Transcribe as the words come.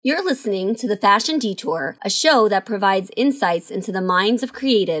You're listening to The Fashion Detour, a show that provides insights into the minds of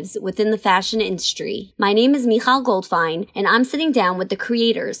creatives within the fashion industry. My name is Michal Goldfein, and I'm sitting down with the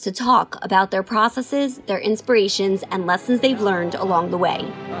creators to talk about their processes, their inspirations, and lessons they've learned along the way.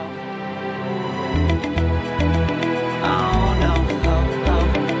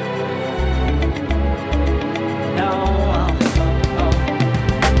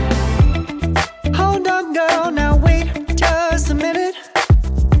 Hold on, girl, now wait just a minute.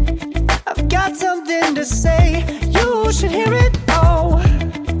 I've got something to say, you should hear it. Oh,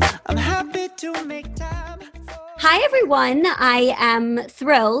 I'm happy to make time. Hi, everyone. I am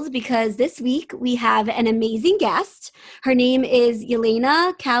thrilled because this week we have an amazing guest. Her name is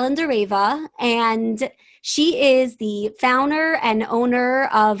Yelena Kalendareva, and she is the founder and owner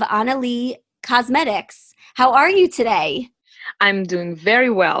of Aneley Cosmetics. How are you today? I'm doing very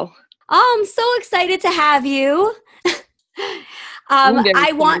well. Oh, I'm so excited to have you.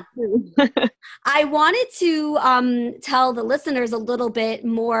 I wanted to tell the listeners a little bit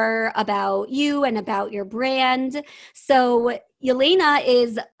more about you and about your brand. So Yelena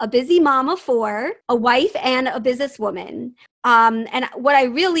is a busy mom of four, a wife and a businesswoman. And what I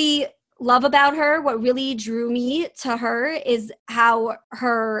really love about her, what really drew me to her is how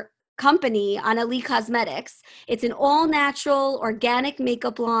her company, Aneley Cosmetics, it's an all-natural, organic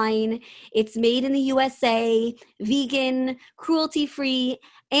makeup line. It's made in the USA, vegan, cruelty-free,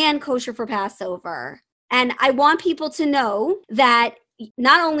 and kosher for Passover. And I want people to know that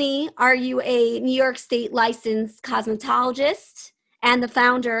not only are you a New York State licensed cosmetologist and the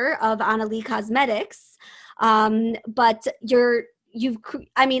founder of Aneley Cosmetics, but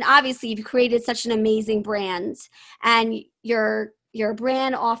obviously you've created such an amazing brand, and your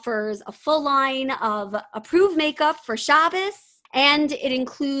brand offers a full line of approved makeup for Shabbos, and it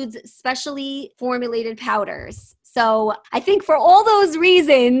includes specially formulated powders. So I think for all those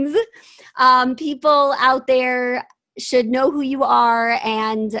reasons, people out there should know who you are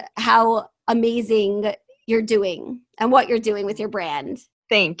and how amazing you're doing and what you're doing with your brand.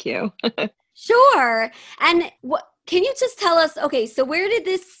 Thank you. Sure. And can you just tell us, okay, so where did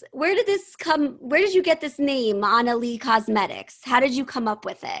this come, where did you get this name, Aneley Cosmetics? How did you come up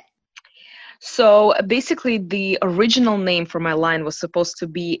with it? So basically the original name for my line was supposed to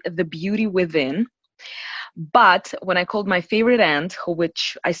be The Beauty Within. But when I called my favorite aunt,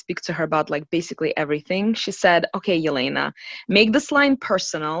 which I speak to her about like basically everything, she said, okay, Yelena, make this line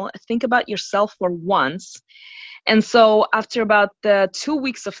personal. Think about yourself for once. And so after about 2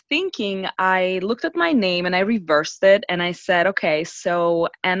 weeks of thinking, I looked at my name and I reversed it. And I said, okay, so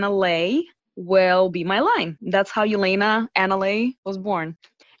Aneley will be my line. That's how Yelena Aneley was born.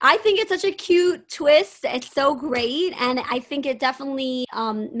 I think it's such a cute twist. It's so great. And I think it definitely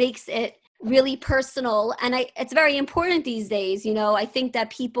makes it really personal. And it's very important these days. You know, I think that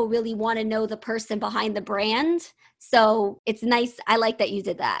people really want to know the person behind the brand. So it's nice. I like that you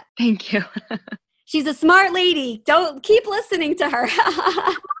did that. Thank you. She's a smart lady. Don't keep listening to her.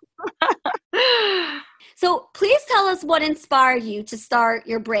 So please tell us what inspired you to start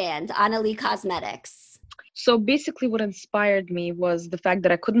your brand, Aneley Cosmetics. So basically what inspired me was the fact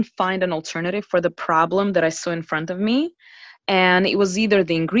that I couldn't find an alternative for the problem that I saw in front of me. And it was either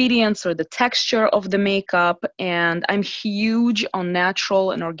the ingredients or the texture of the makeup. And I'm huge on natural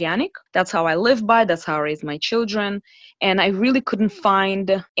and organic. That's how I live by. That's how I raise my children. And I really couldn't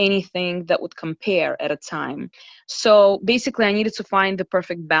find anything that would compare at a time. So basically, I needed to find the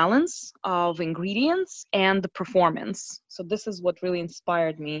perfect balance of ingredients and the performance. So this is what really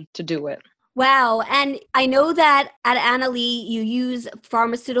inspired me to do it. Wow. And I know that at Aneley, you use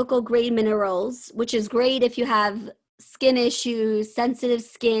pharmaceutical grade minerals, which is great if you have skin issues, sensitive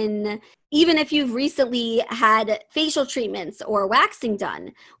skin, even if you've recently had facial treatments or waxing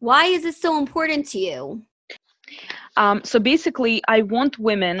done. Why is this so important to you? So basically, I want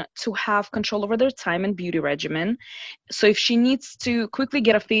women to have control over their time and beauty regimen. So if she needs to quickly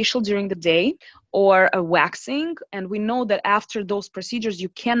get a facial during the day or a waxing, and we know that after those procedures, you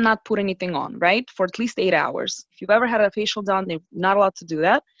cannot put anything on, right? For at least 8 hours. If you've ever had a facial done, they're not allowed to do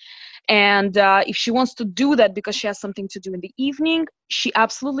that. And if she wants to do that because she has something to do in the evening, she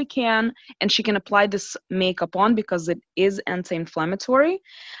absolutely can. And she can apply this makeup on because it is anti-inflammatory.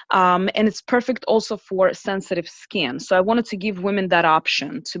 And it's perfect also for sensitive skin. So I wanted to give women that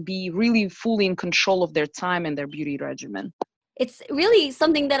option to be really fully in control of their time and their beauty regimen. It's really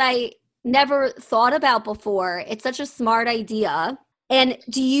something that I never thought about before. It's such a smart idea. And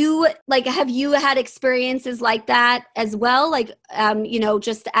have you had experiences like that as well?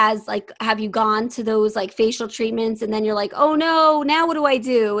 Just as have you gone to those facial treatments and then you're like, oh no, now what do I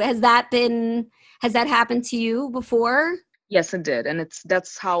do? Has that happened to you before? Yes, it did. And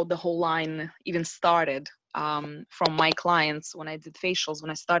that's how the whole line even started, from my clients when I did facials, when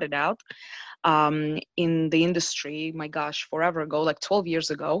I started out in the industry, my gosh, forever ago, like 12 years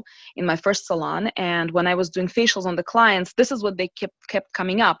ago, in my first salon. And when I was doing facials on the clients, this is what they kept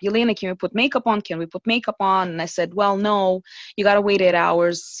coming up. Yelena, can we put makeup on? Can we put makeup on? And I said, well, no, you got to wait 8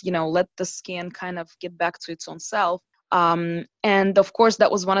 hours, let the skin kind of get back to its own self. And of course,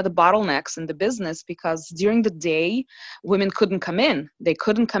 that was one of the bottlenecks in the business, because during the day, women couldn't come in. They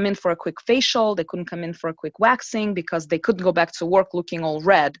couldn't come in for a quick facial. They couldn't come in for a quick waxing because they couldn't go back to work looking all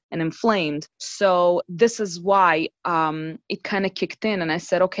red and inflamed. So this is why it kind of kicked in. And I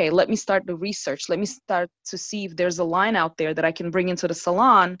said, okay, let me start the research. Let me start to see if there's a line out there that I can bring into the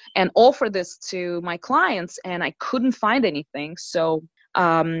salon and offer this to my clients. And I couldn't find anything. So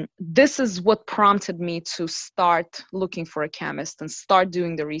this is what prompted me to start looking for a chemist and start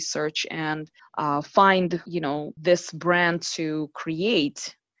doing the research and find, this brand to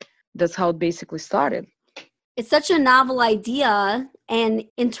create. That's how it basically started. It's such a novel idea. And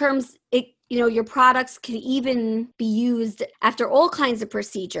in terms, your products can even be used after all kinds of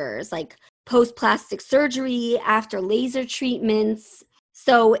procedures, like post-plastic surgery, after laser treatments.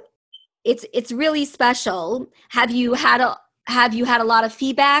 So it's really special. Have you had a lot of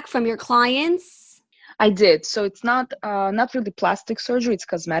feedback from your clients? I did. So it's not really plastic surgery, it's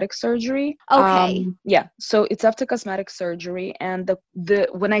cosmetic surgery. Okay. Yeah. So it's after cosmetic surgery. And the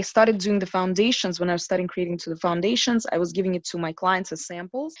when I started doing the foundations, when I was starting creating to the foundations, I was giving it to my clients as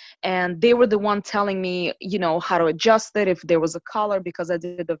samples. And they were the one telling me, how to adjust it, if there was a color, because I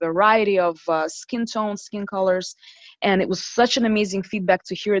did a variety of skin tones, skin colors. And it was such an amazing feedback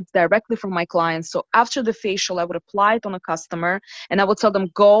to hear it directly from my clients. So after the facial, I would apply it on a customer and I would tell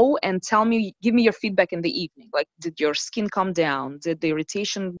them, go and give me your feedback in the evening. Like, did your skin come down? Did the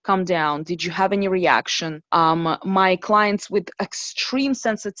irritation come down? Did you have any reaction? My clients with extreme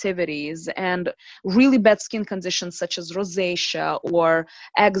sensitivities and really bad skin conditions such as rosacea or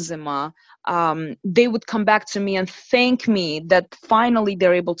eczema, they would come back to me and thank me that finally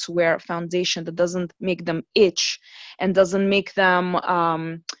they're able to wear a foundation that doesn't make them itch and doesn't make them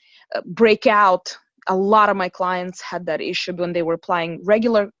break out. A lot of my clients had that issue when they were applying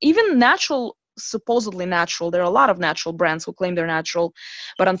regular, even natural, supposedly natural. There are a lot of natural brands who claim they're natural,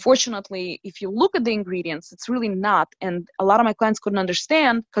 but unfortunately, if you look at the ingredients, it's really not. And a lot of my clients couldn't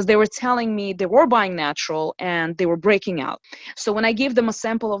understand because they were telling me they were buying natural and they were breaking out. So when I gave them a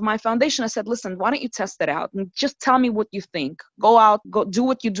sample of my foundation, I said, listen, why don't you test it out and just tell me what you think. Go out, go do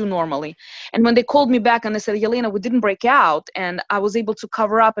what you do normally. And when they called me back and they said, Yelena, we didn't break out, and I was able to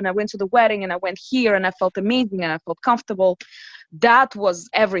cover up, and I went to the wedding and I went here and I felt amazing and I felt comfortable, that was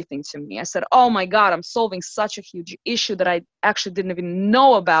everything to me. I said, oh my God, I'm solving such a huge issue that I actually didn't even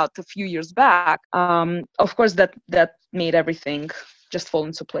know about a few years back. Of course, that made everything just fall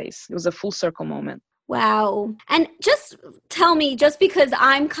into place. It was a full circle moment. Wow. And just tell me, just because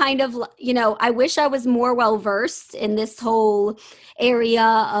I'm kind of, I wish I was more well-versed in this whole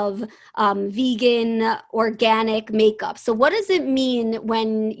area of vegan, organic makeup. So what does it mean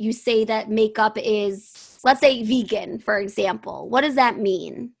when you say that makeup is, let's say, vegan, for example? What does that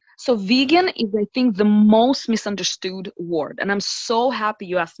mean? So vegan is, I think, the most misunderstood word. And I'm so happy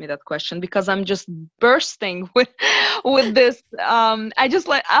you asked me that question because I'm just bursting with this.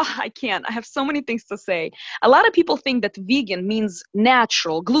 I can't. I have so many things to say. A lot of people think that vegan means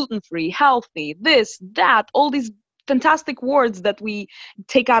natural, gluten-free, healthy, this, that, all these fantastic words that we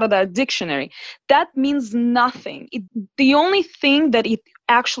take out of the dictionary. That means nothing. The only thing that it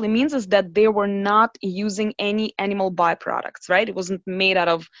actually means is that they were not using any animal byproducts, right? It wasn't made out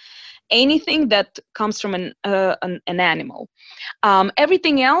of anything that comes from an animal.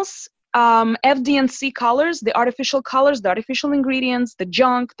 Everything else, FD&C colors, the artificial ingredients, the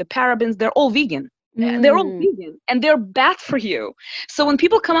junk, the parabens, they're all vegan. They're all vegan and they're bad for you. So when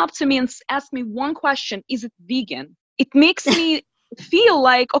people come up to me and ask me one question, is it vegan? It makes me feel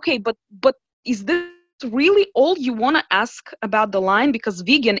like, okay, but is this really all you want to ask about the line? Because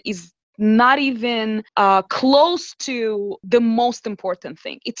vegan is not even close to the most important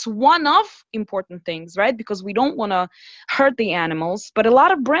thing. It's one of important things, right? Because we don't want to hurt the animals, but a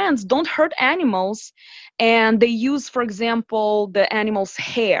lot of brands don't hurt animals, and they use, for example, the animal's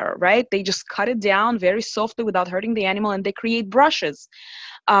hair, right? They just cut it down very softly without hurting the animal, and they create brushes.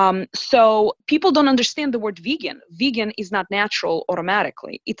 So people don't understand the word vegan. Vegan is not natural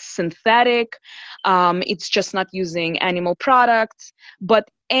automatically. It's synthetic. It's just not using animal products, but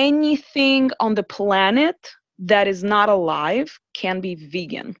anything on the planet that is not alive can be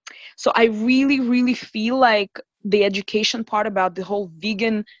vegan. So I really, really feel like the education part about the whole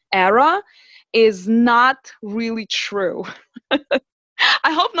vegan era is not really true.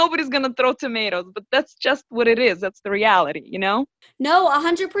 I hope nobody's going to throw tomatoes, but that's just what it is. That's the reality, you know? No,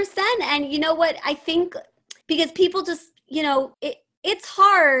 100%. And you know what? I think because people just, it's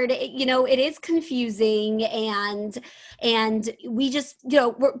hard, it is confusing, and we just,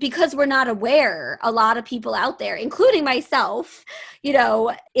 because we're not aware, a lot of people out there, including myself,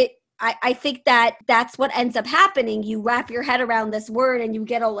 I think that that's what ends up happening. You wrap your head around this word and you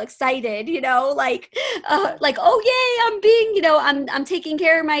get all excited, like, oh yay, I'm being, I'm taking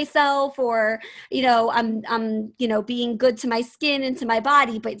care of myself, or, I'm being good to my skin and to my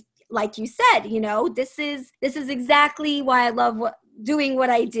body. But like you said, this is exactly why I love doing what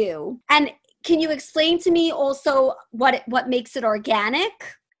I do. And can you explain to me also what makes it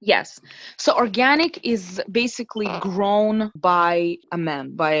organic? Yes. So organic is basically grown by a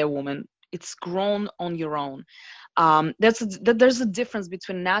man, by a woman. It's grown on your own. There's a difference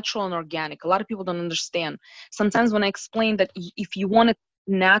between natural and organic. A lot of people don't understand. Sometimes when I explain that if you want it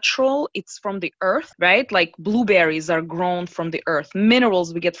natural, it's from the earth, right? Like blueberries are grown from the earth.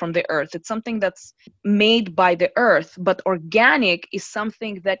 Minerals we get from the earth. It's something that's made by the earth. But organic is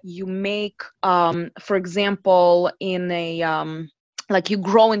something that you make, for example, in a like you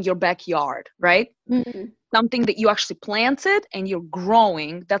grow in your backyard, right? Mm-hmm. Something that you actually planted and you're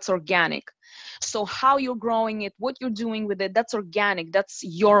growing, that's organic. So how you're growing it, what you're doing with it, that's organic. That's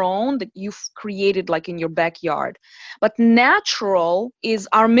your own, that you've created like in your backyard. But natural is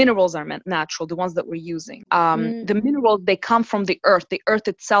our minerals are natural, the ones that we're using. The minerals, they come from the earth. The earth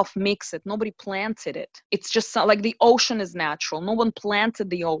itself makes it. Nobody planted it. It's just like the ocean is natural. No one planted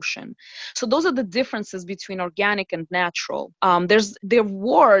the ocean. So those are the differences between organic and natural. Their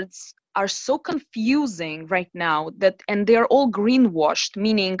words are so confusing right now, and they're all greenwashed,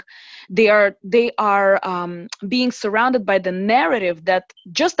 meaning they are being surrounded by the narrative that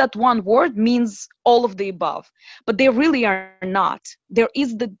just that one word means all of the above, but they really are not. There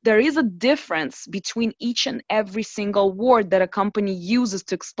is a difference between each and every single word that a company uses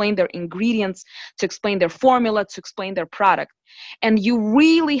to explain their ingredients, to explain their formula, to explain their product. And you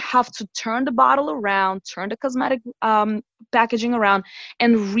really have to turn the bottle around, turn the cosmetic packaging around,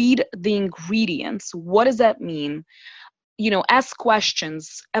 and read the ingredients. What does that mean? Ask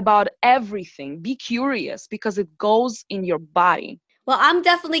questions about everything. Be curious, because it goes in your body. Well, I'm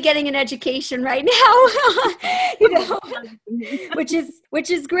definitely getting an education right now, which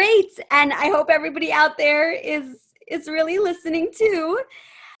is great. And I hope everybody out there is really listening too.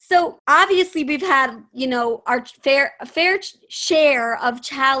 So obviously we've had, our fair share of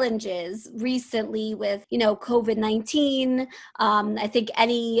challenges recently with, COVID-19. I think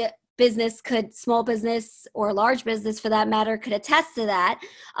any small business or large business for that matter, could attest to that.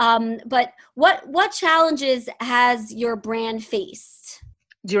 But what challenges has your brand faced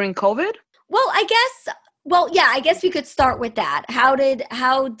during COVID? Well, I guess we could start with that. How did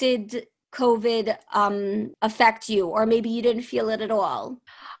COVID affect you, or maybe you didn't feel it at all?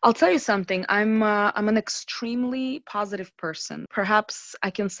 I'll tell you something. I'm an extremely positive person. Perhaps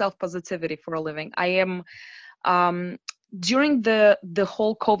I can self-positivity for a living. I am. During the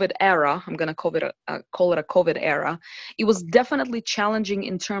whole COVID era, I'm gonna call it a COVID era. It was definitely challenging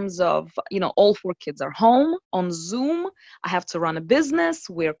in terms of, all 4 kids are home on Zoom. I have to run a business.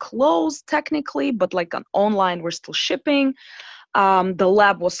 We're closed technically, but like on online, we're still shipping. The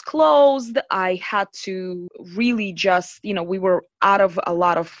lab was closed. I had to really just, we were out of a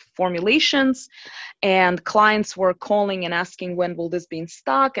lot of formulations, and clients were calling and asking, when will this be in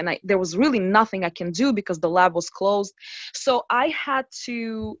stock? And there was really nothing I can do because the lab was closed. So I had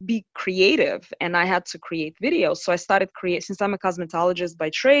to be creative, and I had to create videos. So I started since I'm a cosmetologist by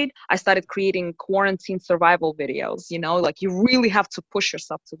trade, I started creating quarantine survival videos. Like you really have to push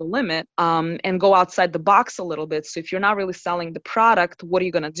yourself to the limit, and go outside the box a little bit. So if you're not really selling the product, what are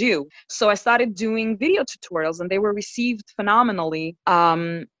you going to do? So I started doing video tutorials, and they were received phenomenally.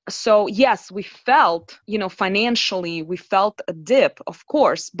 So yes, we felt, financially, we felt a dip, of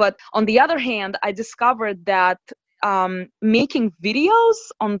course. But on the other hand, I discovered that making videos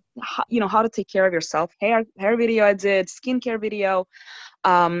on, how to take care of yourself, hair video I did, skincare video,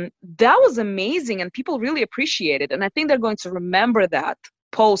 that was amazing, and people really appreciate it. And I think they're going to remember that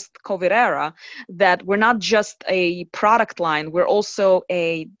post-COVID era, that we're not just a product line, we're also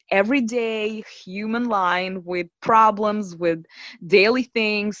a everyday human line with problems, with daily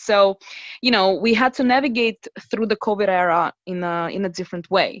things. So, we had to navigate through the COVID era in a different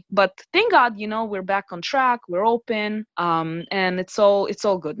way. But thank God, we're back on track, we're open, and it's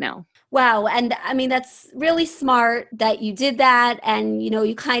all good now. Wow. And I mean, that's really smart that you did that, and,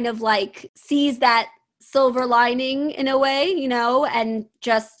 you kind of like seize that silver lining in a way, and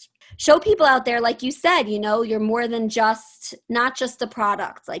just show people out there, like you said, you're more than not just a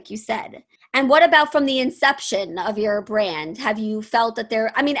product, like you said. And what about from the inception of your brand? Have you felt that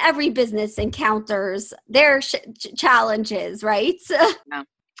every business encounters their challenges, right? Yeah.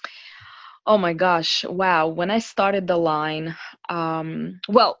 Oh my gosh. Wow. When I started the line,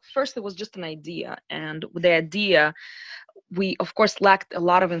 well, first it was just an idea. And with the idea, we of course lacked a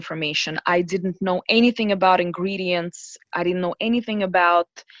lot of information. I didn't know anything about ingredients. I didn't know anything about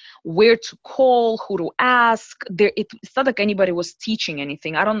where to call, who to ask. It's not like anybody was teaching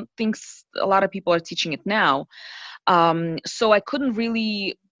anything. I don't think a lot of people are teaching it now. So I couldn't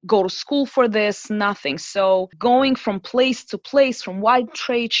really go to school for this, nothing. So going from place to place, from one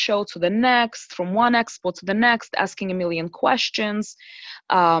trade show to the next, from one expo to the next, asking a million questions,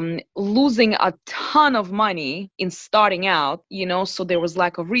 losing a ton of money in starting out, so there was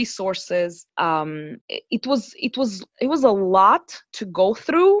lack of resources. It was a lot to go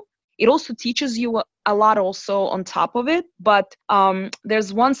through. It also teaches you a lot also on top of it. But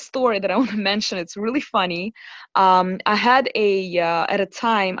there's one story that I want to mention. It's really funny. I had at a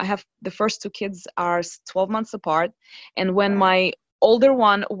time, I have the first two kids are 12 months apart. And when my older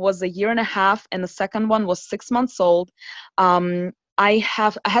one was a year and a half and the second one was 6 months old, I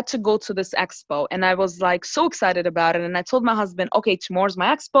had to go to this expo, and I was like so excited about it. And I told my husband, okay, tomorrow's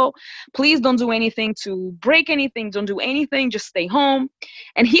my expo. Please don't do anything to break anything. Don't do anything. Just stay home.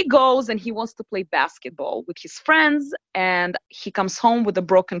 And he goes and he wants to play basketball with his friends. And he comes home with a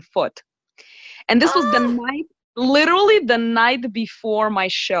broken foot. And this was the night, literally the night before my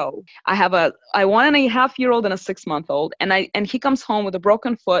show. I have a 1.5-year-old and a 6-month-old, and he comes home with a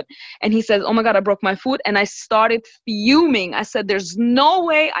broken foot, and he says, "Oh my God, I broke my foot." And I started fuming. I said, "There's no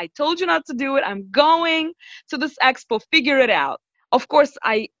way. I told you not to do it. I'm going to this expo. Figure it out." Of course,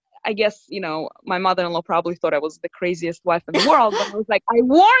 I guess, my mother-in-law probably thought I was the craziest wife in the world, but I was like, I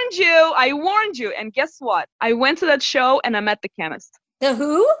warned you. And guess what? I went to that show and I met the chemist. The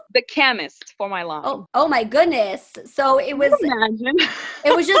who? The chemist for my line. Oh my goodness. So it was, imagine.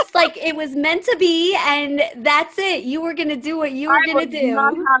 It was just like, it was meant to be, and that's it. You were going to do what you were going to do.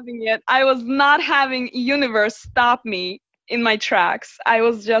 I was not having it. I was not having universe stop me in my tracks. I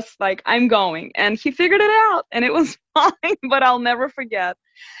was just like, I'm going. And he figured it out, and it was fine, but I'll never forget.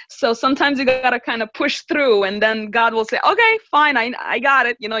 So sometimes you got to kind of push through, and then God will say, okay, fine, I got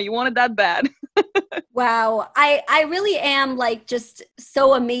it. You wanted that bad. Wow. I really am like just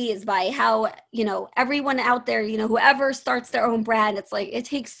so amazed by how, everyone out there, whoever starts their own brand, it's like, it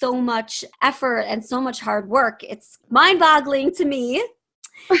takes so much effort and so much hard work. It's mind-boggling to me.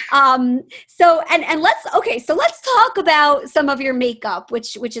 So let's talk about some of your makeup,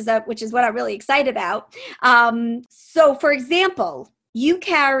 which is what I'm really excited about. So for example, you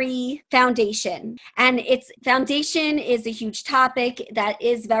carry foundation, and foundation is a huge topic that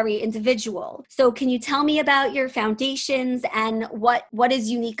is very individual. So can you tell me about your foundations and what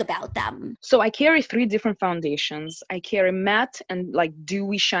is unique about them? So I carry 3 different foundations. I carry matte and like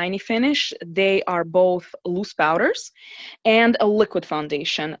dewy shiny finish. They are both loose powders, and a liquid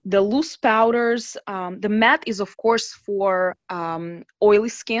foundation. The loose powders, the matte is of course for oily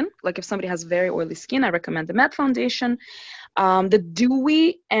skin. Like if somebody has very oily skin, I recommend the matte foundation. The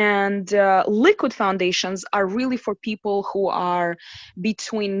dewy and liquid foundations are really for people who are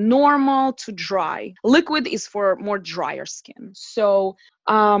between normal to dry. Liquid is for more drier skin. So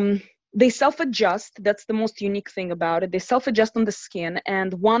they self-adjust. That's the most unique thing about it. They self-adjust on the skin,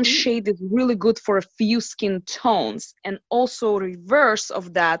 and one shade is really good for a few skin tones. And also reverse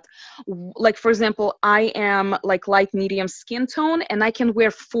of that, like for example, I am like light medium skin tone, and I can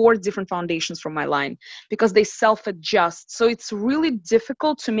wear 4 different foundations from my line because they self-adjust. So it's really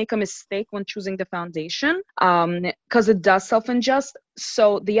difficult to make a mistake when choosing the foundation because it does self-adjust.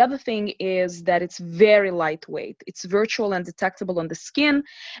 So the other thing is that it's very lightweight. It's virtual and detectable on the skin,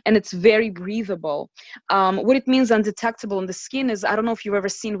 and it's very breathable. What it means undetectable on the skin is, I don't know if you've ever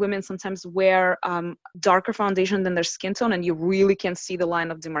seen women sometimes wear darker foundation than their skin tone, and you really can see the line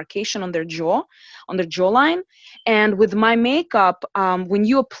of demarcation on their jawline. And with my makeup, when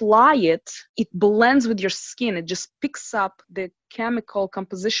you apply it, it blends with your skin. It just picks up the chemical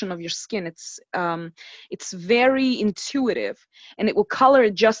composition of your skin. It's very intuitive, and it will color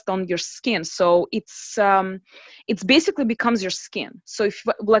adjust on your skin. So it's basically becomes your skin. So if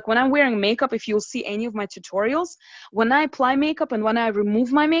like when I'm wearing makeup, if you'll see any of my tutorials, when I apply makeup and when I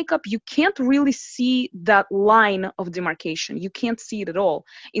remove my makeup, you can't really see that line of demarcation. You can't see it at all.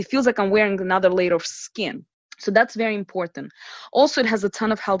 It feels like I'm wearing another layer of skin. So that's very important. Also, it has a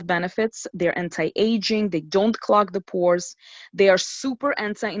ton of health benefits. They're anti-aging, they don't clog the pores. They are super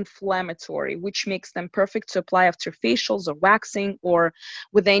anti-inflammatory, which makes them perfect to apply after facials or waxing or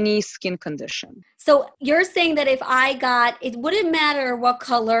with any skin condition. So you're saying that if I got, it wouldn't matter what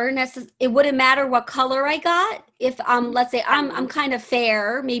color, it wouldn't matter what color I got. If let's say I'm kind of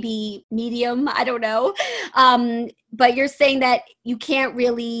fair, maybe medium, I don't know. But you're saying that you can't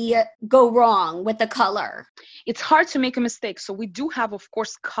really go wrong with the color. It's hard to make a mistake. So we do have, of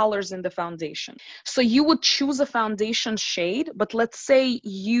course, colors in the foundation. So you would choose a foundation shade, but let's say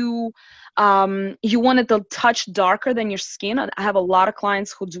you want it a touch darker than your skin. I have a lot of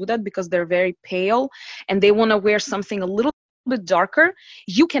clients who do that because they're very pale and they want to wear something a little bit darker.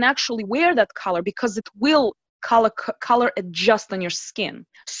 You can actually wear that color because it will color adjust on your skin.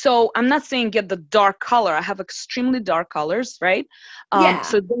 So I'm not saying get the dark color. I have extremely dark colors, right? Yeah.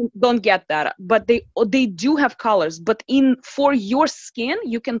 So don't get that. But they do have colors. But for your skin,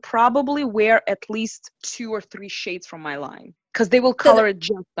 you can probably wear at least 2 or 3 shades from my line because they will color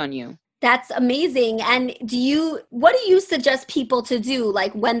adjust on you. That's amazing. And what do you suggest people to do,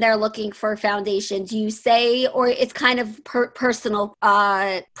 like when they're looking for foundation? Do you say, or it's kind of personal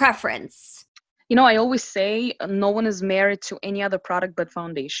preference? I always say no one is married to any other product but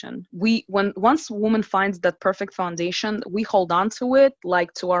foundation. Once a woman finds that perfect foundation, we hold on to it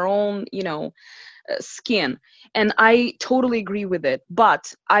like to our own, skin. And I totally agree with it.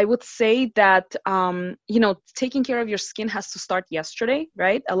 But I would say that, taking care of your skin has to start yesterday,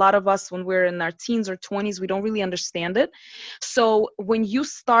 right? A lot of us, when we're in our teens or 20s, we don't really understand it. So when you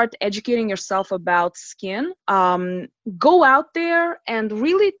start educating yourself about skin, go out there and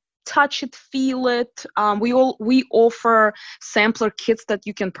really touch it, feel it. We offer sampler kits that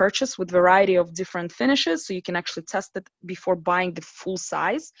you can purchase with variety of different finishes, so you can actually test it before buying the full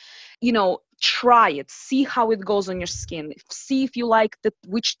size. Try it, see how it goes on your skin, see if you like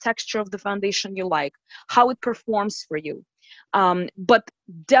which texture of the foundation you like, how it performs for you. But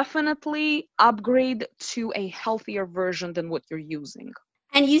definitely upgrade to a healthier version than what you're using.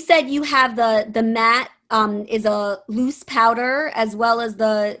 And you said you have the matte is a loose powder as well as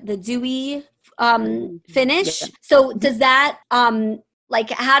the dewy finish. Yeah. So does that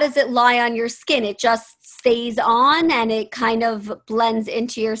how does it lie on your skin? It just stays on and it kind of blends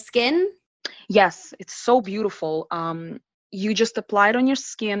into your skin? Yes, it's so beautiful. You just apply it on your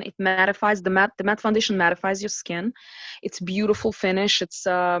skin. It mattifies. The matte foundation mattifies your skin. It's beautiful finish. It's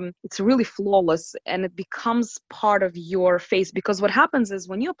really flawless, and it becomes part of your face. Because what happens is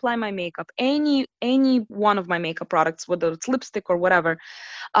when you apply my makeup, any one of my makeup products, whether it's lipstick or whatever,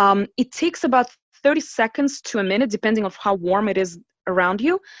 it takes about 30 seconds to a minute, depending on how warm it is around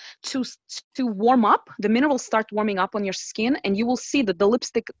you, to warm up. The minerals start warming up on your skin, and you will see that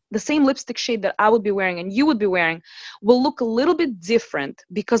the same lipstick shade that I would be wearing and you would be wearing, will look a little bit different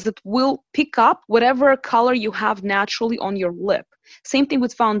because it will pick up whatever color you have naturally on your lip. Same thing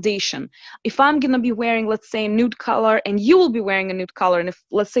with foundation. If I'm going to be wearing, let's say, a nude color and you will be wearing a nude color, and if,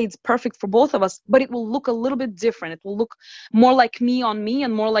 let's say, it's perfect for both of us, but it will look a little bit different. It will look more like me on me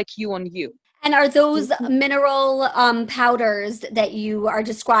and more like you on you. And are those mineral powders that you are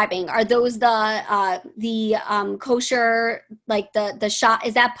describing? Are those the kosher, like the shop?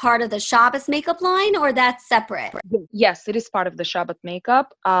 Is that part of the Shabbos makeup line, or that's separate? Yes, it is part of the Shabbat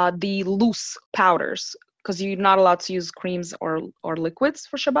makeup. The loose powders, because you're not allowed to use creams or liquids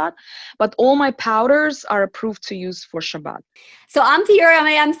for Shabbat. But all my powders are approved to use for Shabbat. So I'm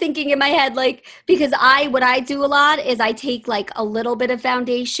thinking in my head, because what I do a lot is I take a little bit of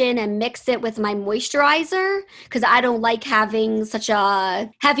foundation and mix it with my moisturizer, because I don't like having such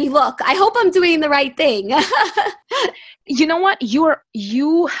a heavy look. I hope I'm doing the right thing. You know what?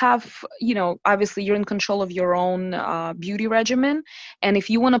 You have, obviously you're in control of your own beauty regimen. And if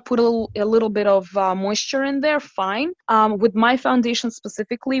you want to put a little bit of moisture in there, fine. With my foundation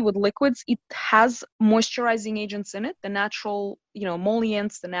specifically, with liquids, it has moisturizing agents in it, the natural,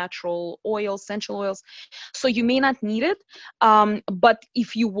 emollients, the natural oils, essential oils. So you may not need it. But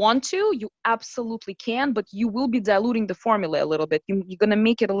if you want to, you absolutely can, but you will be diluting the formula a little bit. You're going to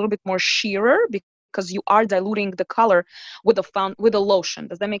make it a little bit more sheerer because you are diluting the color with a lotion.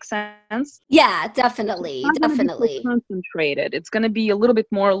 Does that make sense? Yeah, definitely. It's not definitely so concentrated. It's going to be a little bit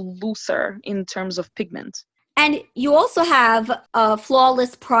more looser in terms of pigment. And you also have a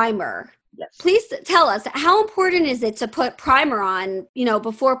flawless primer. Yes. Please tell us, how important is it to put primer on,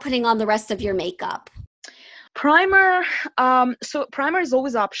 before putting on the rest of your makeup? Primer, so primer is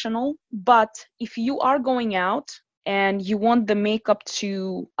always optional, but if you are going out, and you want the makeup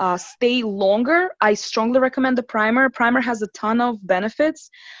to stay longer, I strongly recommend the primer. Primer has a ton of benefits.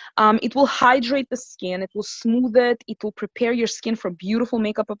 It will hydrate the skin, it will smooth it, it will prepare your skin for beautiful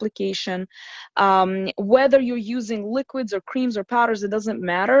makeup application. Whether you're using liquids or creams or powders, it doesn't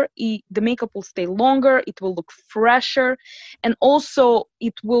matter. The makeup will stay longer, it will look fresher, and also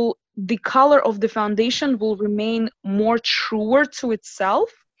the color of the foundation will remain more truer to itself.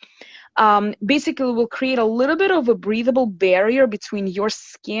 Basically will create a little bit of a breathable barrier between your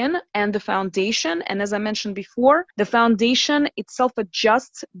skin and the foundation. And as I mentioned before, the foundation itself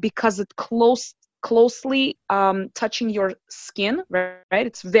adjusts because it closely touching your skin, right?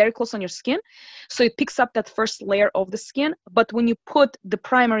 It's very close on your skin. So it picks up that first layer of the skin. But when you put the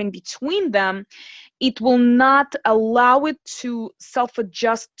primer in between them, it will not allow it to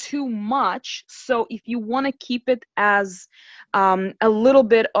self-adjust too much. So if you want to keep it as a little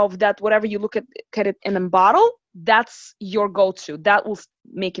bit of that, whatever you look at it in a bottle, that's your go-to. That will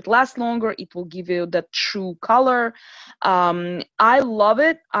make it last longer. It will give you that true color. I love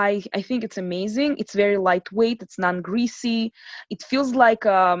it. I think it's amazing. It's very lightweight. It's non-greasy. It feels like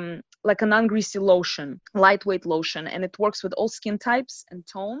a non-greasy lotion, lightweight lotion, and it works with all skin types and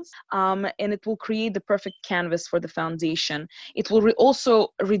tones, and it will create the perfect canvas for the foundation. It will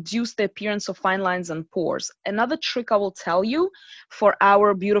also reduce the appearance of fine lines and pores. Another trick I will tell you for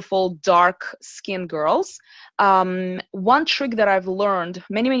our beautiful dark skin girls, one trick that I've learned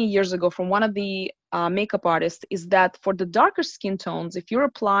many years ago from one of the makeup artists is that for the darker skin tones, if you're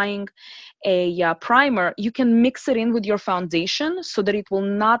applying a primer, you can mix it in with your foundation so that it will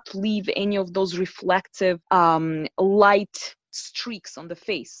not leave any of those reflective light streaks on the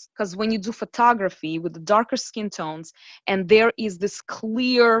face. Because when you do photography with the darker skin tones and there is this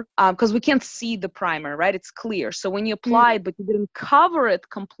clear, because we can't see the primer, right? It's clear. So when you apply it, but you didn't cover it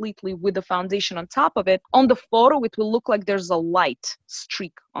completely with the foundation on top of it, on the photo, it will look like there's a light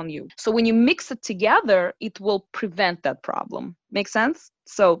streak on you. So when you mix it together, it will prevent that problem. Make sense?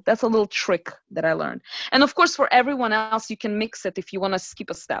 So that's a little trick that I learned. And of course, for everyone else, you can mix it if you want to skip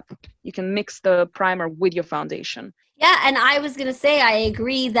a step. You can mix the primer with your foundation. Yeah, and I was going to say, I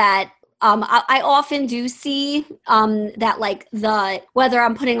agree that I often do see that like whether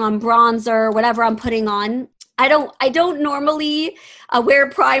I'm putting on bronzer, whatever I'm putting on, I don't normally wear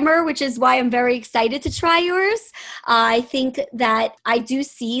primer, which is why I'm very excited to try yours. I think that I do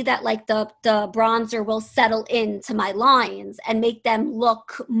see that like the bronzer will settle into my lines and make them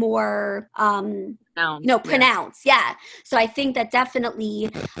look more pronounced. Yeah. So I think that definitely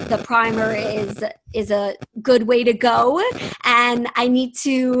the primer is a good way to go, and I need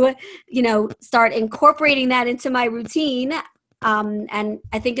to start incorporating that into my routine. And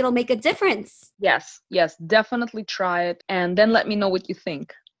I think it'll make a difference. Yes, definitely try it and then let me know what you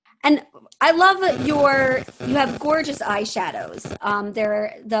think. And I love you have gorgeous eyeshadows.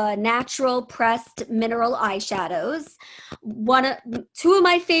 They're the natural pressed mineral eyeshadows. Two of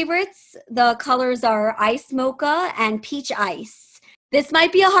my favorites, the colors are Ice Mocha and Peach Ice. This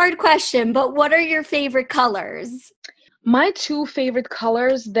might be a hard question, but what are your favorite colors? My two favorite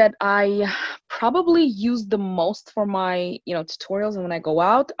colors that I probably use the most for my, tutorials and when I go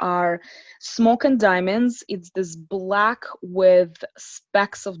out are Smoke and Diamonds. It's this black with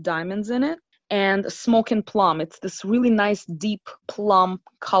specks of diamonds in it. And Smoke and Plum. It's this really nice deep plum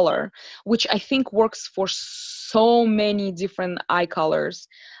color, which I think works for so many different eye colors.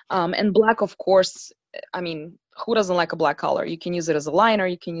 And black, of course, I mean, who doesn't like a black color? You can use it as a liner,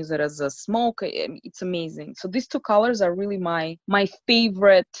 you can use it as a smoke. It's amazing. So these two colors are really my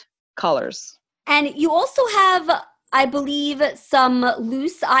favorite colors. And you also have, I believe, some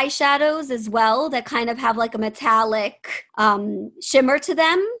loose eyeshadows as well that kind of have like a metallic shimmer to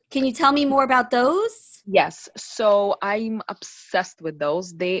them. Can you tell me more about those? Yes. So I'm obsessed with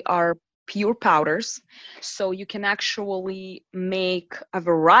those. They are pure powders, so you can actually make a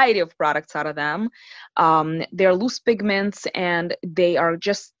variety of products out of them. They're loose pigments and they are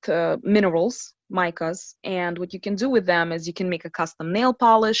just minerals, micas, and what you can do with them is you can make a custom nail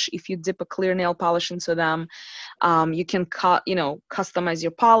polish. If you dip a clear nail polish into them, you can customize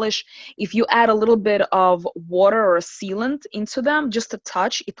your polish. If you add a little bit of water or a sealant into them, just a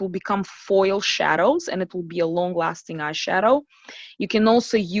touch, it will become foil shadows and it will be a long-lasting eyeshadow. You can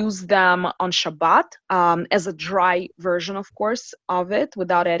also use them on Shabbat as a dry version, of course, of it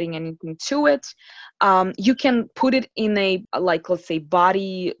without adding anything to it. You can put it in a, let's say,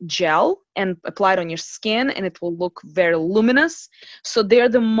 body gel and apply it on your skin, and it will look very luminous. So they're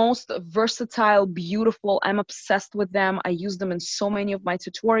the most versatile, beautiful. I'm obsessed with them. I use them in so many of my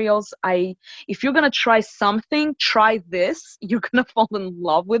tutorials. If you're gonna try something, try this. You're gonna fall in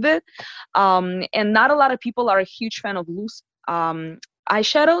love with it. And not a lot of people are a huge fan of loose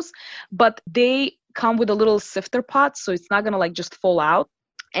eyeshadows, but they come with a little sifter pot, so it's not gonna like just fall out.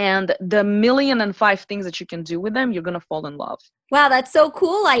 And the 1,000,005 things that you can do with them, you're gonna fall in love. Wow, that's so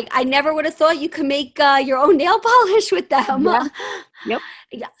cool. I never would have thought you could make your own nail polish with them. Yeah. Yep.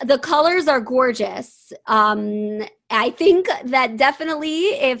 The colors are gorgeous. I think that definitely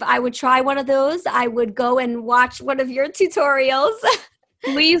if I would try one of those, I would go and watch one of your tutorials.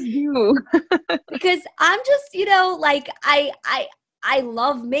 Please do. Because I'm just, like I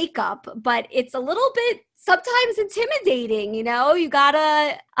love makeup, but it's a little bit sometimes intimidating, you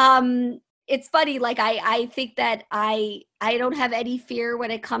gotta, it's funny. Like I think that I don't have any fear when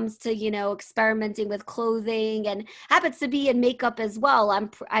it comes to, experimenting with clothing, and happens to be in makeup as well.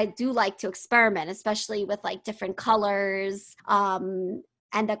 I do like to experiment, especially with like different colors, and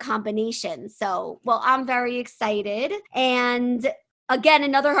the combination. So, well, I'm very excited. And again,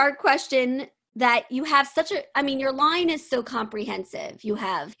 another hard question, that you have your line is so comprehensive. You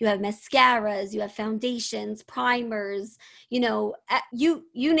have mascaras, you have foundations, primers, you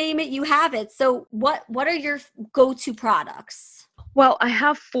name it, you have it. So what are your go-to products? Well, I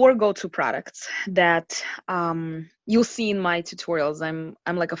have 4 go-to products that you'll see in my tutorials.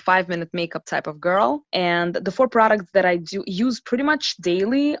 I'm like a 5-minute makeup type of girl, and the 4 products that I do use pretty much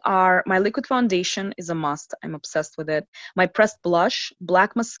daily are: my liquid foundation is a must. I'm obsessed with it. My pressed blush,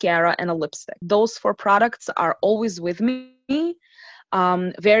 black mascara, and a lipstick. Those 4 products are always with me.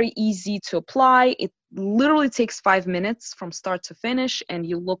 Very easy to apply. It literally takes 5 minutes from start to finish, and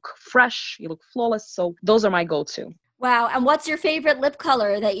you look fresh, you look flawless. So those are my go-to. Wow. And what's your favorite lip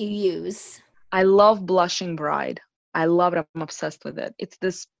color that you use? I love Blushing Bride. I love it. I'm obsessed with it. It's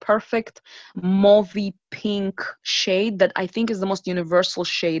this perfect mauvey pink shade that I think is the most universal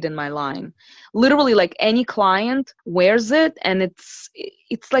shade in my line. Literally, like any client wears it, and it's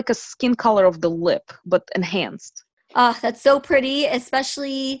like a skin color of the lip, but enhanced. Oh, that's so pretty,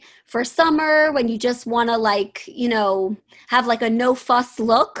 especially for summer when you just want to have like a no fuss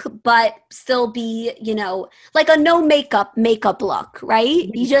look, but still be, like a no makeup look, right?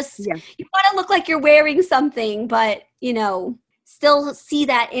 You want to look like you're wearing something, but, still see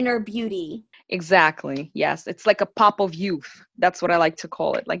that inner beauty. Exactly. Yes. It's like a pop of youth. That's what I like to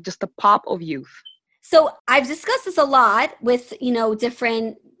call it. Like just a pop of youth. So I've discussed this a lot with,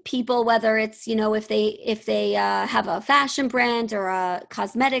 different people, whether it's, if they have a fashion brand or a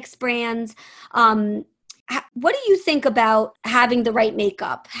cosmetics brand. What do you think about having the right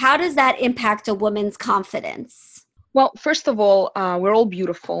makeup? How does that impact a woman's confidence? Well, first of all, we're all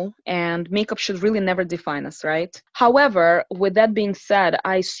beautiful, and makeup should really never define us, right? However, with that being said,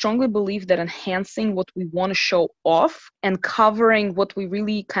 I strongly believe that enhancing what we want to show off and covering what we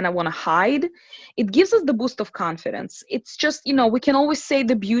really kind of want to hide, it gives us the boost of confidence. It's just, we can always say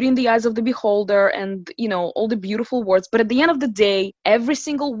the beauty in the eyes of the beholder and, all the beautiful words. But at the end of the day, every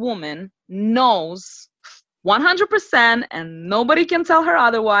single woman knows 100%, and nobody can tell her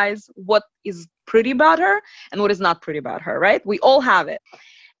otherwise, what is pretty about her and what is not pretty about her, right? We all have it.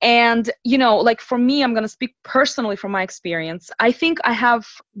 And, like for me, I'm going to speak personally from my experience. I think I have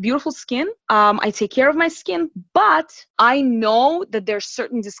beautiful skin. I take care of my skin, but I know that there's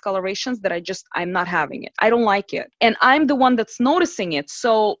certain discolorations that I'm not having it. I don't like it. And I'm the one that's noticing it.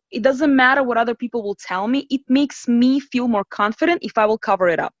 So it doesn't matter what other people will tell me. It makes me feel more confident if I will cover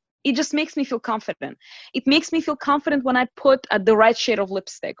it up. It just makes me feel confident. It makes me feel confident when I put the right shade of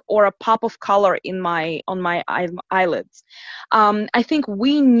lipstick or a pop of color on my eyelids. I think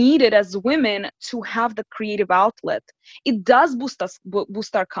we need it as women to have the creative outlet. It does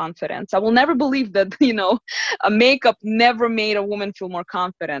boost our confidence. I will never believe that, a makeup never made a woman feel more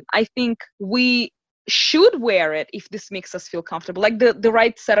confident. I think we should wear it if this makes us feel comfortable, like the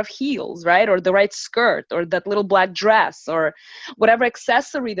right set of heels, right? Or the right skirt, or that little black dress, or whatever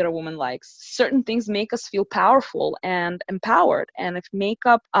accessory that a woman likes. Certain things make us feel powerful and empowered. And if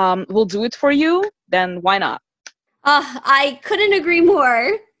makeup will do it for you, then why not? I couldn't agree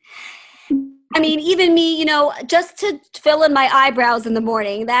more. I mean, even me, just to fill in my eyebrows in the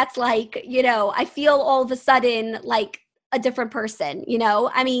morning, that's like, I feel all of a sudden like a different person,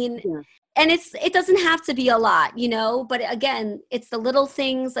 I mean, yeah. And it doesn't have to be a lot, but again, it's the little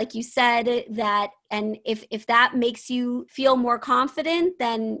things, like you said, that, and if that makes you feel more confident,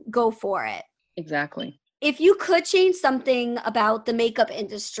 then go for it. Exactly. If you could change something about the makeup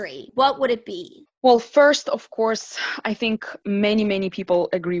industry, what would it be? Well, first, of course, I think many people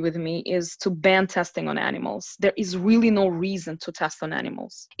agree with me is to ban testing on animals. There is really no reason to test on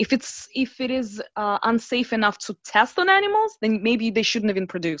animals. If it is unsafe enough to test on animals, then maybe they shouldn't even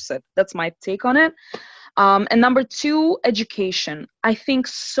produce it. That's my take on it. And number two, education. I think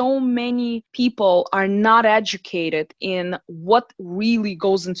so many people are not educated in what really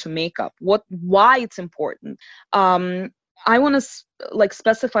goes into makeup, why it's important. I want to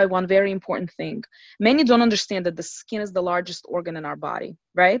specify one very important thing. Many don't understand that the skin is the largest organ in our body,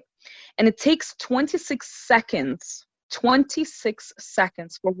 right? And it takes 26 seconds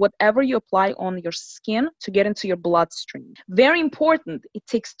for whatever you apply on your skin to get into your bloodstream. Very important. It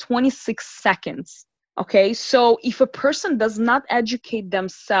takes 26 seconds. Okay, so if a person does not educate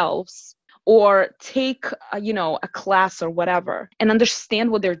themselves or take a class or whatever and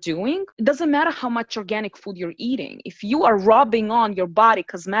understand what they're doing, it doesn't matter how much organic food you're eating. If you are rubbing on your body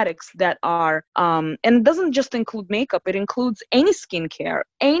cosmetics that are and it doesn't just include makeup, it includes any skincare,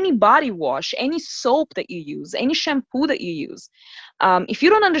 any body wash, any soap that you use, any shampoo that you use. If you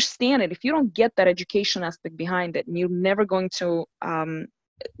don't understand it, if you don't get that education aspect behind it, and you're never going to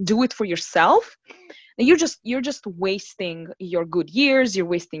do it for yourself, you're just wasting your good years, you're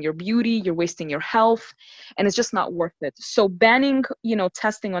wasting your beauty, you're wasting your health, and it's just not worth it. So banning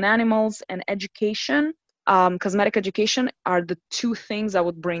testing on animals and education, cosmetic education, are the two things I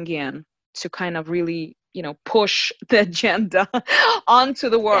would bring in to kind of really push the agenda onto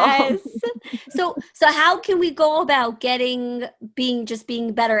the world. Yes. So how can we go about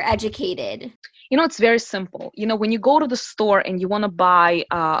being better educated? It's very simple. When you go to the store and you want to buy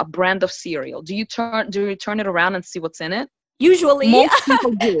a brand of cereal, do you turn it around and see what's in it? Usually. Most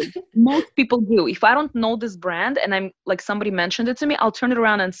people do. Most people do. If I don't know this brand and I'm like, somebody mentioned it to me, I'll turn it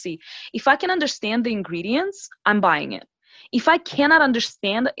around and see. If I can understand the ingredients, I'm buying it. If I cannot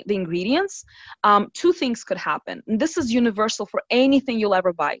understand the ingredients, two things could happen. And this is universal for anything you'll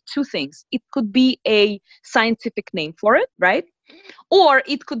ever buy. Two things. It could be a scientific name for it, right? Or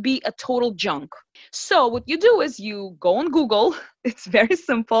it could be a total junk. So what you do is you go on Google, it's very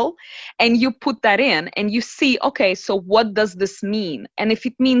simple, and you put that in and you see, okay, so what does this mean? And if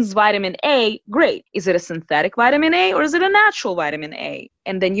it means vitamin A, great. Is it a synthetic vitamin A or is it a natural vitamin A?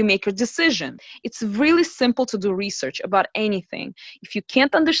 And then you make your decision. It's really simple to do research about anything. If you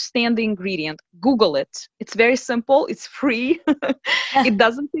can't understand the ingredient, Google it. It's very simple. It's free. It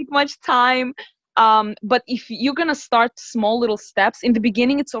doesn't take much time. But if you're going to start small little steps, in the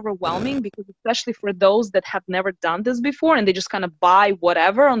beginning, it's overwhelming because especially for those that have never done this before and they just kind of buy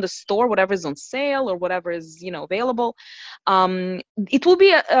whatever on the store, whatever is on sale or whatever is, available. It will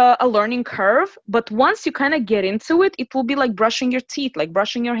be a learning curve, but once you kind of get into it, it will be like brushing your teeth, like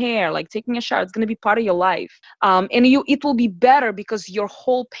brushing your hair, like taking a shower. It's going to be part of your life. And it will be better because your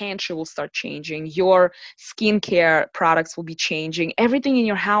whole pantry will start changing. Your skincare products will be changing. Everything in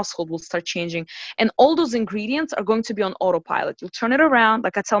your household will start changing. And all those ingredients are going to be on autopilot. You'll turn it around.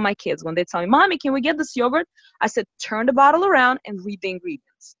 Like I tell my kids when they tell me, Mommy, can we get this yogurt? I said, turn the bottle around and read the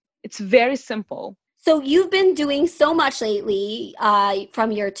ingredients. It's very simple. So you've been doing so much lately,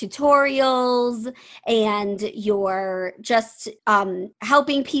 from your tutorials and your just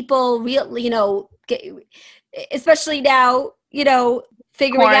helping people especially now,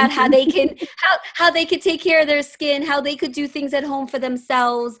 figuring out how they can how they could take care of their skin, how they could do things at home for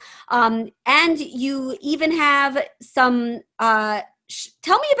themselves. And you even have some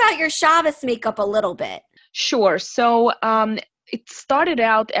tell me about your Shabbos makeup a little bit. Sure. So it started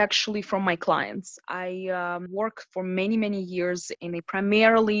out actually from my clients. I worked for many years in a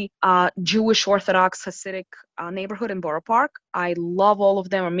primarily Jewish Orthodox Hasidic neighborhood in Borough Park. I love all of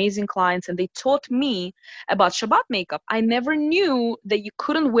them, amazing clients, and they taught me about Shabbat makeup. I never knew that you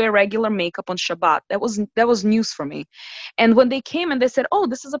couldn't wear regular makeup on Shabbat. That was news for me. And when they came and they said, "Oh,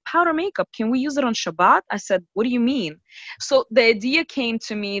 this is a powder makeup. Can we use it on Shabbat?" I said, "What do you mean?" So the idea came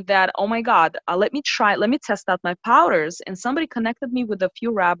to me that, oh my God, let me test out my powders. And somebody connected me with a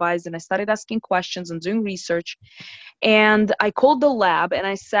few rabbis, and I started asking questions and doing research. And I called the lab and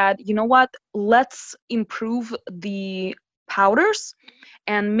I said, you know what, let's improve the powders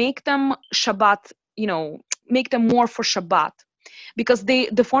and make them Shabbat, make them more for Shabbat. because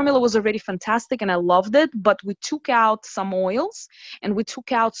the formula was already fantastic and I loved it, but we took out some oils and we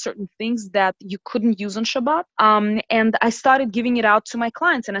took out certain things that you couldn't use on Shabbat. And I started giving it out to my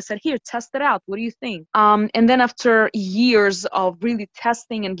clients and I said, here, test it out. What do you think? And then after years of really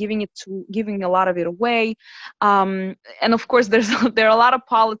testing and giving a lot of it away, and of course there are a lot of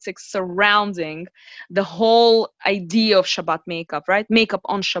politics surrounding the whole idea of Shabbat makeup, right? Makeup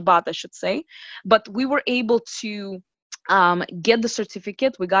on Shabbat, I should say. But we were able to get the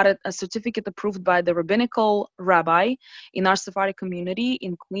certificate. We got a certificate approved by the rabbinical rabbi in our Sephardic community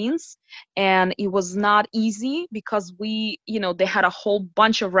in Queens. And it was not easy because they had a whole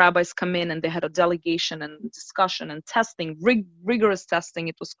bunch of rabbis come in and they had a delegation and discussion and testing, rigorous testing.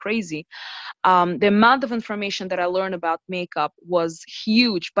 It was crazy. The amount of information that I learned about makeup was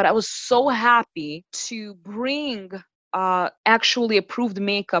huge, but I was so happy to bring actually approved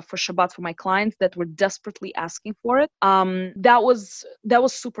makeup for Shabbat for my clients that were desperately asking for it. That was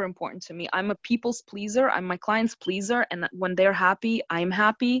super important to me. I'm a people's pleaser. I'm my client's pleaser. And when they're happy, I'm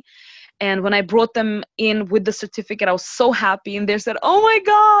happy. And when I brought them in with the certificate, I was so happy. And they said, oh my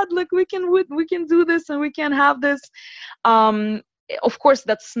God, look, we can do this and we can have this. Of course,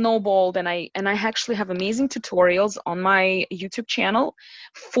 that snowballed, and I actually have amazing tutorials on my YouTube channel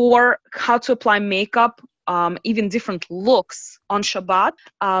for how to apply makeup, even different looks on Shabbat.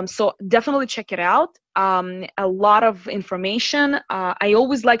 So definitely check it out. A lot of information. I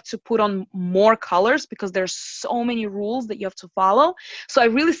always like to put on more colors because there's so many rules that you have to follow. So I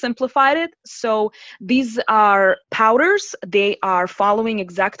really simplified it. So these are powders. They are following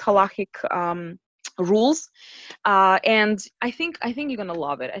exact halachic rules, and I think you're gonna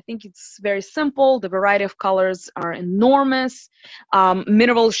love it. I think it's very simple. The variety of colors are enormous.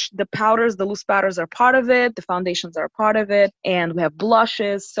 Minerals, the powders, the loose powders are part of it. The foundations are part of it, and we have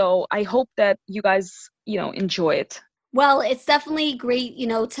blushes. So I hope that you guys enjoy it. Well, it's definitely great,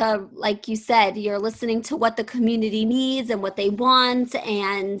 to, like you said, you're listening to what the community needs and what they want,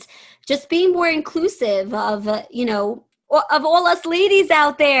 and just being more inclusive of, of all us ladies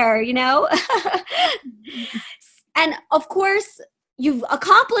out there, And of course, you've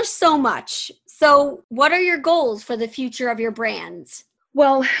accomplished so much. So what are your goals for the future of your brand?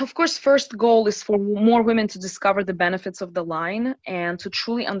 Well, of course, first goal is for more women to discover the benefits of the line and to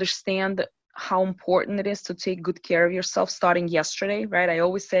truly understand how important it is to take good care of yourself starting yesterday, right? I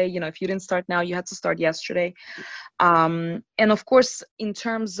always say, if you didn't start now, you had to start yesterday. And of course, in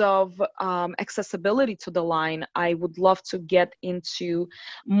terms of accessibility to the line, I would love to get into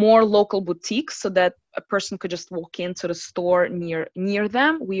more local boutiques so that a person could just walk into the store near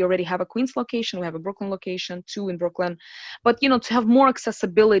them. We already have a Queens location, we have a Brooklyn location, 2 in Brooklyn, but to have more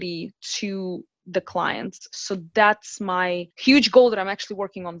accessibility to the clients. So that's my huge goal that I'm actually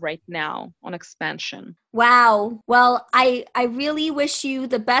working on right now on expansion. Wow. Well, I really wish you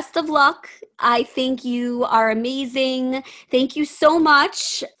the best of luck. I think you are amazing. Thank you so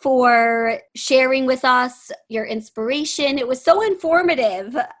much for sharing with us your inspiration. It was so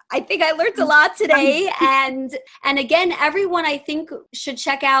informative. I think I learned a lot today. And again, everyone I think should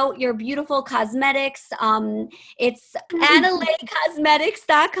check out your beautiful cosmetics. It's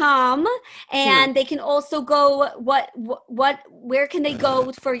AneleyCosmetics.com, and they can also go where can they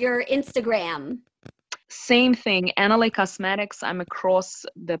go for your Instagram? Same thing, Aneley Cosmetics. I'm across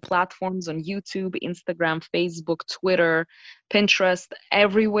the platforms on YouTube, Instagram, Facebook, Twitter, Pinterest,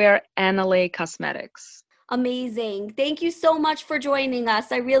 everywhere, Aneley Cosmetics. Amazing. Thank you so much for joining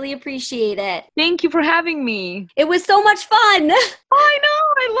us. I really appreciate it. Thank you for having me. It was so much fun. I know,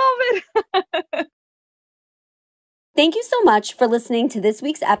 I love it. Thank you so much for listening to this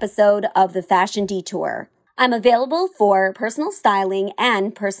week's episode of The Fashion Detour. I'm available for personal styling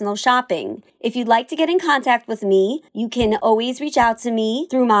and personal shopping. If you'd like to get in contact with me, you can always reach out to me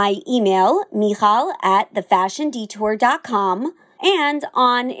through my email, michal@thefashiondetour.com. And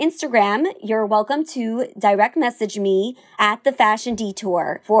on Instagram, you're welcome to direct message me at The Fashion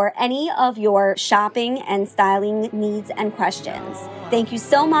Detour for any of your shopping and styling needs and questions. Thank you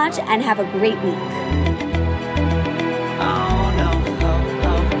so much and have a great week.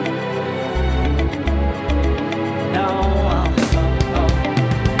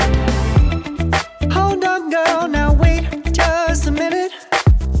 Hold on, girl, now wait just a minute.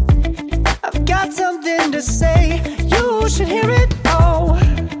 I've got something to say, you should hear it. Oh,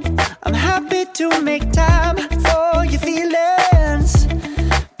 I'm happy to make time for your feelings,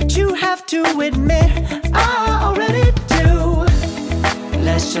 but you have to admit I already do.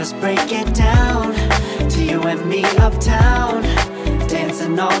 Let's just break it down to you and me uptown,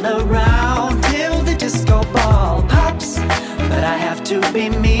 dancing all around till the disco ball pops. But I have to be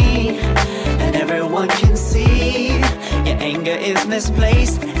me, and everyone can see Your anger is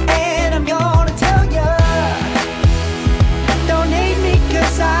misplaced, and I'm gonna tell ya. Don't hate me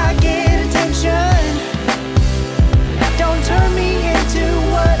 'cause I get attention. Don't turn me into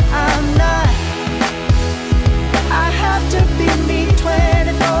what I'm not. I have to be me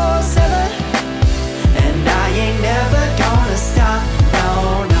 24/7, and I ain't never gonna stop. No,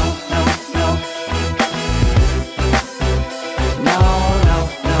 no, no, no. No, no,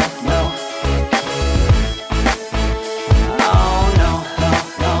 no, no. Oh, no, no,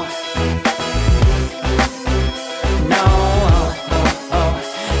 no. No, oh, oh, oh.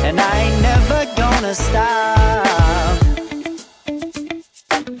 And I ain't never gonna stop.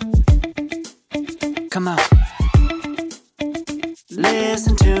 Come on.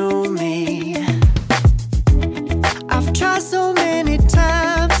 Listen to me. I've tried so many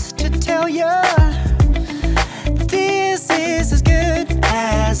times to tell you this is as good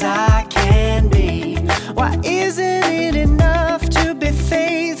as I can be. Why isn't it enough to be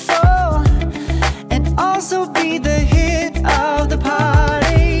faithful and also be the hit of the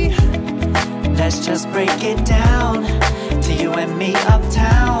party? Let's just break it down to you and me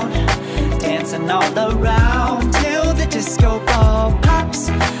uptown, dancing all around till the disco ball pops.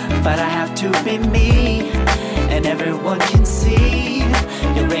 But I have to be me, and everyone can see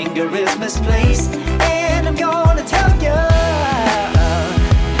your anger is misplaced, and I'm gonna tell you.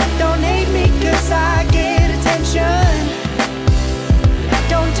 Don't hate me 'cause I get attention.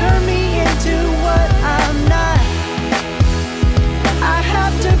 Don't turn me into what I'm not. I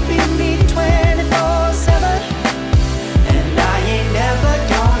have to be me 24/7, and I ain't never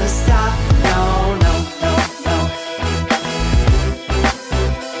gonna stop. No, no, no, no.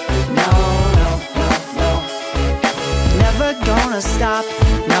 No, no, no, no. Never gonna stop.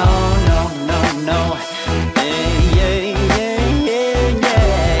 No, no, no, no. Yeah.